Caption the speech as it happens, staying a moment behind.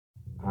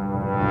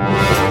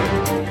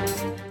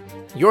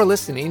You're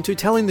listening to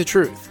Telling the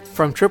Truth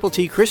from Triple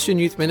T Christian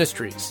Youth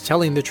Ministries,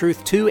 telling the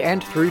truth to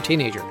and through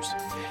teenagers.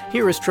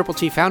 Here is Triple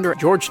T founder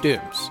George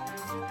Dooms.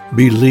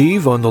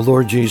 Believe on the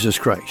Lord Jesus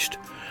Christ.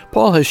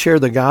 Paul has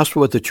shared the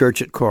gospel with the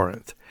church at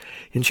Corinth.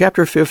 In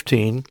chapter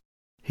 15,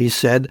 he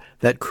said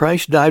that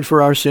Christ died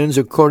for our sins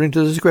according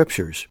to the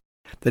Scriptures,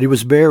 that he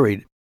was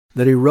buried,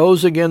 that he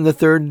rose again the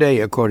third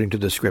day according to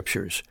the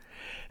Scriptures.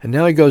 And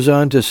now he goes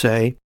on to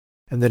say,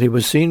 and that he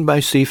was seen by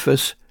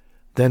Cephas,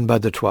 then by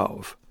the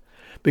 12.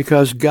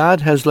 Because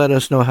God has let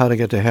us know how to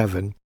get to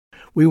heaven,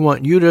 we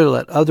want you to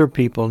let other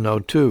people know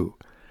too.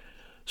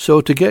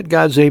 So to get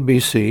God's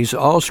ABCs,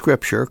 all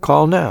Scripture,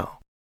 call now.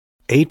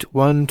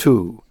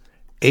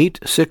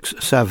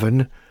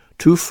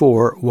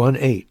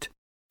 812-867-2418.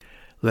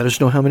 Let us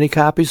know how many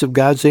copies of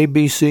God's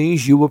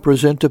ABCs you will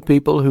present to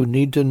people who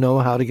need to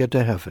know how to get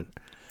to heaven.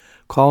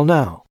 Call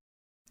now.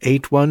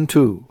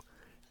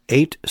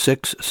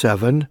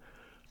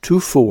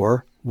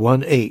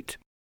 812-867-2418.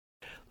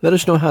 Let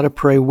us know how to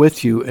pray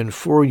with you and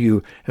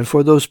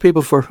for those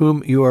people for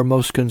whom you are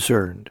most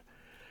concerned.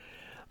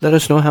 Let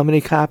us know how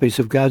many copies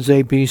of God's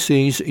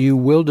ABCs you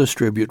will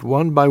distribute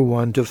one by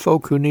one to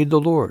folk who need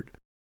the Lord.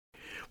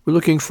 We're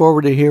looking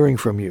forward to hearing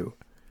from you.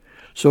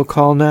 So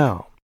call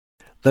now.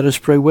 Let us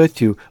pray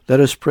with you. Let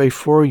us pray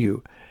for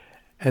you.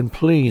 And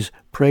please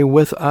pray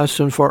with us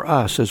and for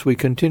us as we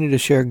continue to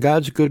share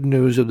God's good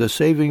news of the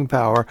saving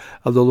power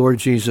of the Lord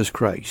Jesus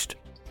Christ.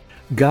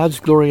 God's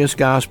glorious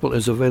gospel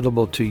is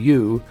available to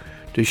you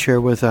to share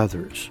with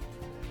others.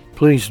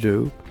 Please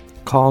do.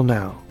 Call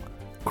now.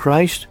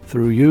 Christ,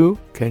 through you,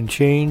 can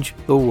change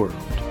the world.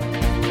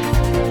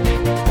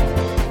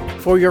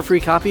 For your free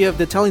copy of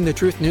the Telling the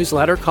Truth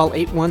newsletter, call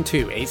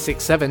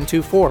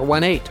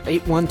 812-867-2418,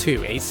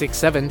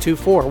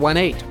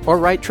 812-867-2418, or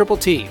write Triple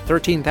T,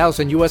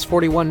 13,000 U.S.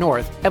 41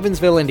 North,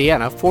 Evansville,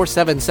 Indiana,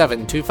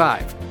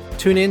 47725.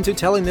 Tune in to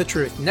Telling the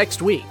Truth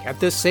next week at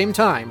this same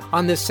time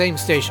on this same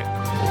station.